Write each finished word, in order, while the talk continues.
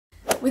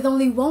With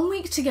only 1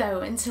 week to go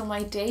until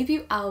my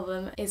debut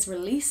album is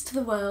released to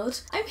the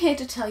world, I'm here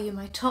to tell you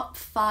my top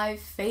 5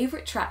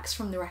 favourite tracks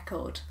from the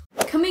record.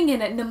 Coming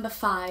in at number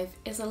 5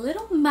 is a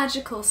little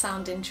magical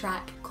sounding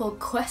track called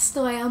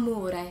Questo è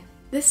Amore.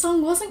 This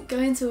song wasn't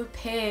going to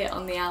appear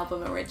on the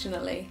album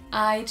originally.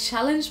 I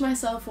challenged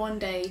myself one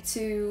day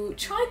to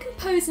try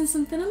composing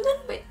something a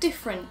little bit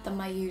different than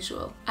my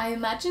usual. I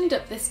imagined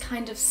up this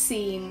kind of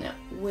scene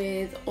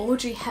with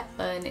Audrey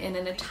Hepburn in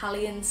an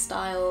Italian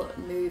style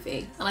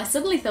movie, and I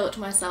suddenly thought to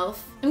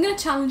myself, I'm going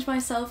to challenge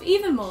myself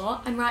even more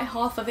and write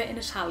half of it in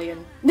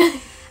Italian.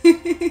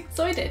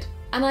 So I did.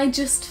 And I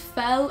just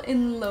fell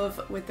in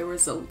love with the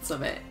results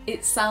of it.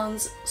 It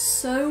sounds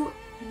so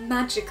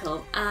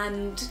magical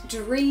and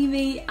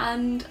dreamy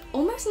and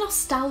almost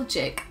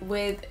nostalgic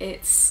with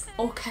its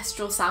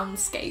orchestral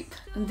soundscape.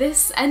 And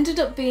this ended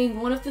up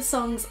being one of the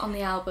songs on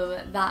the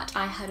album that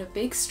I had a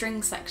big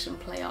string section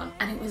play on,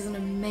 and it was an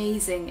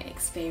amazing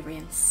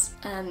experience.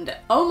 And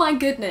oh my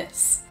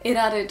goodness, it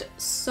added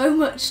so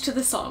much to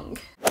the song.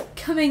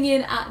 Coming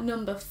in at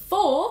number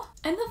 4,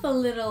 another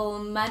little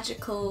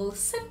magical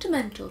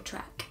sentimental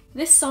track.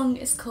 This song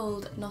is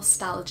called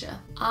Nostalgia.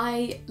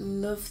 I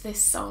love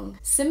this song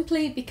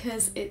simply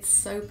because it's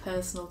so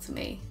personal to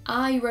me.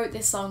 I wrote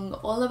this song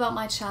all about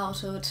my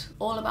childhood,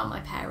 all about my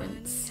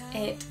parents.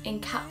 It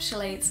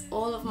encapsulates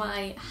all of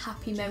my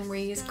happy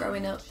memories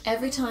growing up.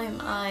 Every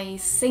time I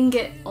sing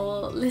it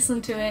or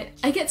listen to it,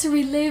 I get to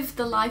relive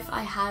the life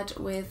I had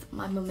with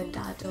my mum and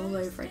dad all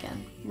over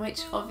again,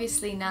 which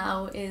obviously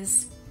now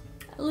is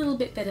a little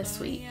bit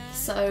bittersweet.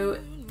 So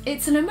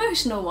it's an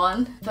emotional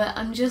one, but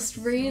I'm just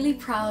really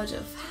proud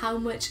of how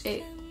much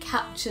it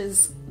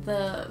captures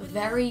the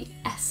very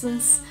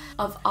essence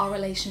of our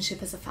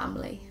relationship as a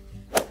family.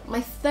 My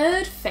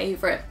third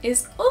favourite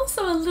is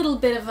also a little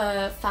bit of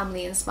a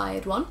family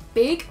inspired one,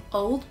 Big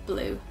Old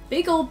Blue.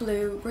 Big Old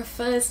Blue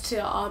refers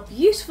to our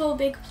beautiful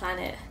big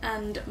planet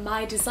and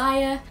my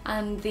desire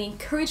and the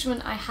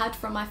encouragement I had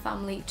from my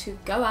family to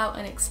go out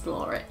and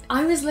explore it.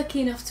 I was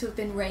lucky enough to have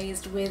been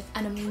raised with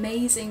an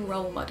amazing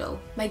role model,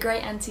 my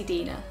great auntie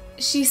Dina.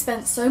 She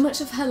spent so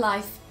much of her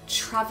life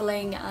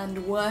travelling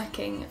and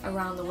working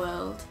around the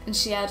world, and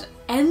she had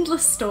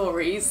endless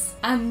stories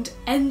and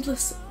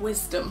endless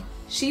wisdom.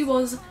 She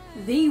was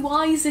the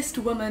wisest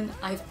woman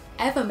I've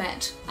ever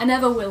met and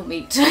ever will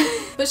meet.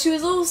 But she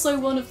was also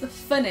one of the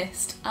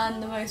funnest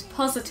and the most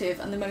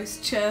positive and the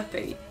most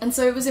chirpy. And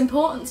so it was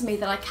important to me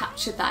that I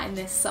captured that in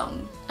this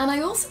song. And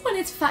I also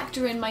wanted to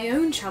factor in my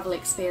own travel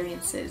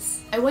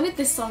experiences. I wanted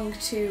this song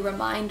to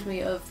remind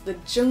me of the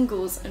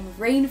jungles and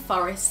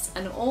rainforests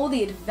and all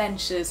the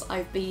adventures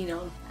I've been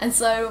on. And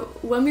so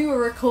when we were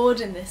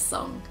recording this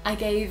song, I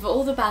gave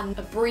all the band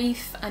a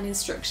brief and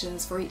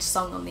instructions for each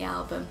song on the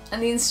album.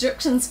 And the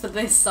instructions for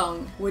this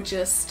song were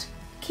just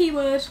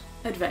keyword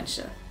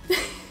adventure.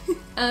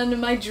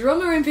 And my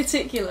drummer in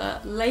particular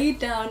laid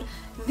down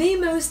the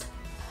most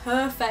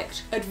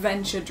perfect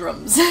adventure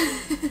drums.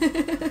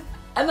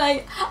 And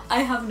I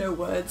have no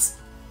words.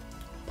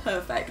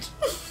 Perfect.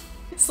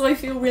 So I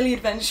feel really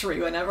adventure-y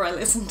whenever I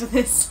listen to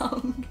this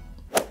song.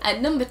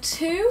 At number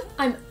 2,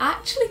 I'm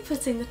actually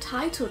putting the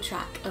title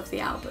track of the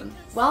album.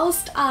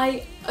 Whilst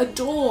I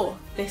adore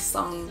this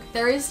song,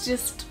 there is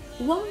just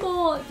one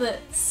more that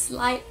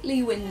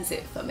slightly wins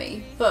it for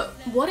me. But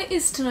What It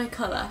Is to Know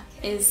Colour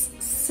is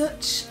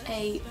such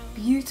a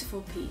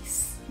beautiful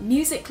piece,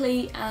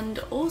 musically and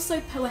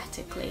also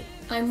poetically.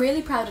 I'm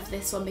really proud of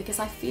this one because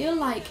I feel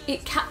like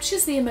it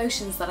captures the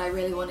emotions that I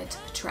really wanted to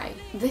portray.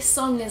 This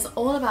song is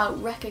all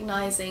about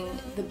recognising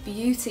the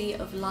beauty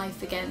of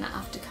life again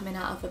after coming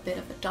out of a bit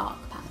of a dark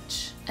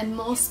patch, and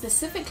more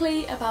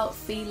specifically about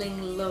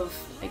feeling love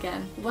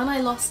again. When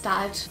I lost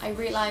Dad, I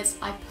realised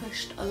I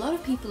pushed a lot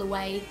of people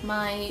away.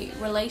 My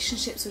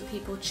relationships with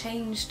people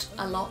changed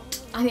a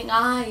lot. I think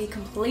I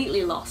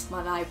completely lost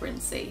my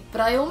vibrancy, but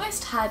I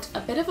almost had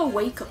a bit of a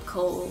wake-up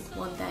call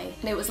one day,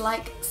 and it was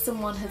like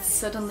someone had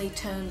suddenly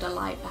turned a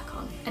light back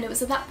on. And it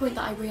was at that point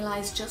that I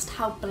realised just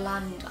how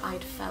bland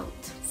I'd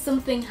felt.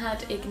 Something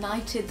had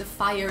ignited the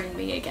fire in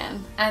me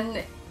again,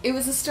 and it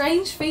was a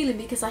strange feeling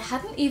because I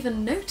hadn't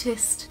even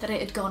noticed that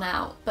it had gone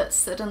out, but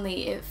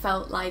suddenly it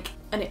felt like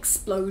an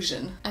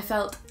explosion. I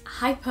felt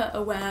hyper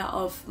aware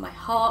of my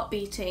heart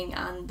beating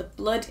and the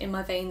blood in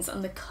my veins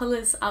and the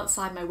colours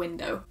outside my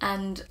window,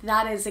 and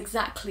that is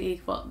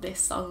exactly what this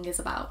song is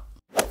about.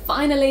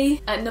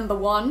 Finally, at number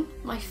 1,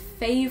 my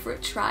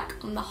favourite track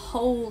on the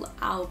whole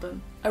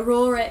album.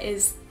 Aurora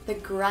is the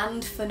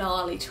grand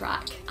finale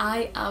track.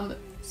 I am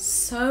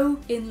so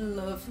in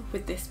love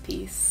with this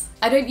piece.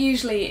 I don't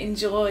usually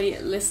enjoy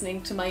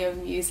listening to my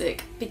own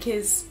music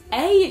because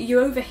A, you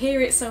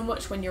overhear it so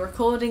much when you're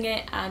recording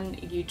it and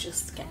you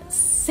just get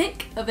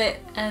sick of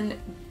it, and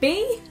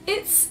B,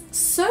 it's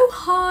so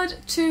hard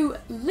to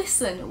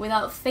listen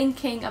without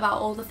thinking about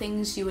all the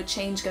things you would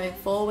change going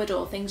forward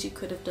or things you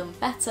could have done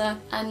better,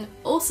 and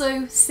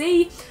also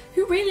C,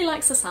 who really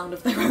likes the sound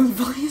of their own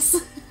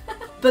voice?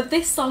 But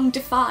this song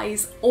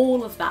defies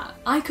all of that.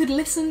 I could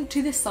listen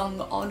to this song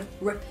on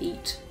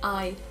repeat.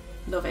 I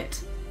love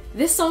it.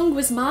 This song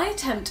was my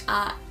attempt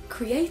at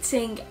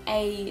creating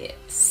a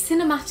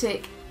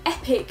cinematic,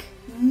 epic,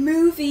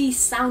 movie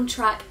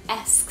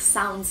soundtrack-esque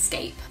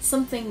soundscape.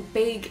 Something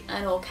big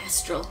and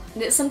orchestral.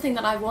 And it's something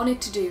that I wanted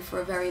to do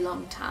for a very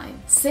long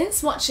time.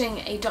 Since watching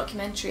a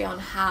documentary on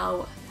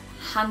how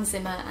Hans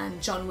Zimmer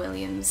and John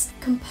Williams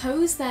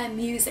compose their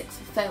music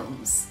for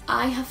films,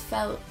 I have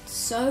felt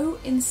so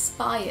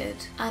inspired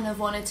and have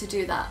wanted to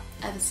do that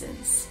ever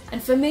since.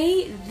 And for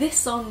me, this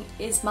song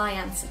is my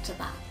answer to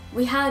that.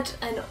 We had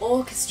an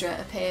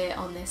orchestra appear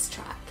on this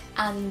track,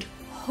 and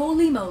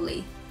holy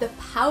moly, the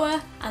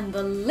power and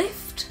the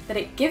lift that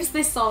it gives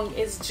this song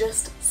is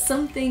just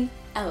something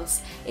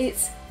else.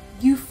 It's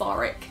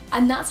euphoric,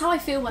 and that's how I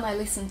feel when I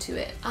listen to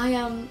it. I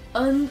am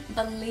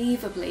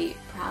unbelievably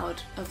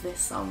proud of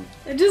this song.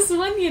 I just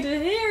want you to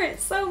hear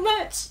it so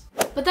much.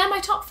 But they're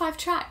my top 5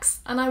 tracks,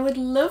 and I would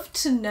love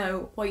to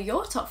know what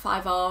your top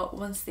 5 are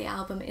once the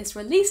album is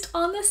released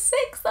on the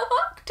 6th of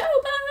October.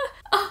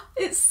 Oh,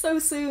 it's so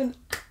soon.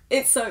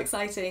 It's so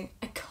exciting.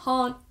 I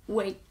can't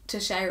wait to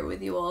share it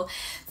with you all.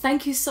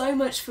 Thank you so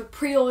much for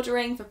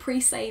pre-ordering, for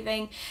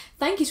pre-saving.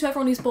 Thank you to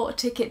everyone who's bought a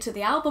ticket to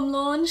the album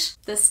launch.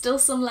 There's still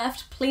some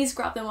left. Please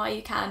grab them while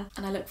you can,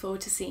 and I look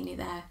forward to seeing you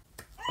there.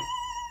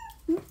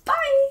 Bye!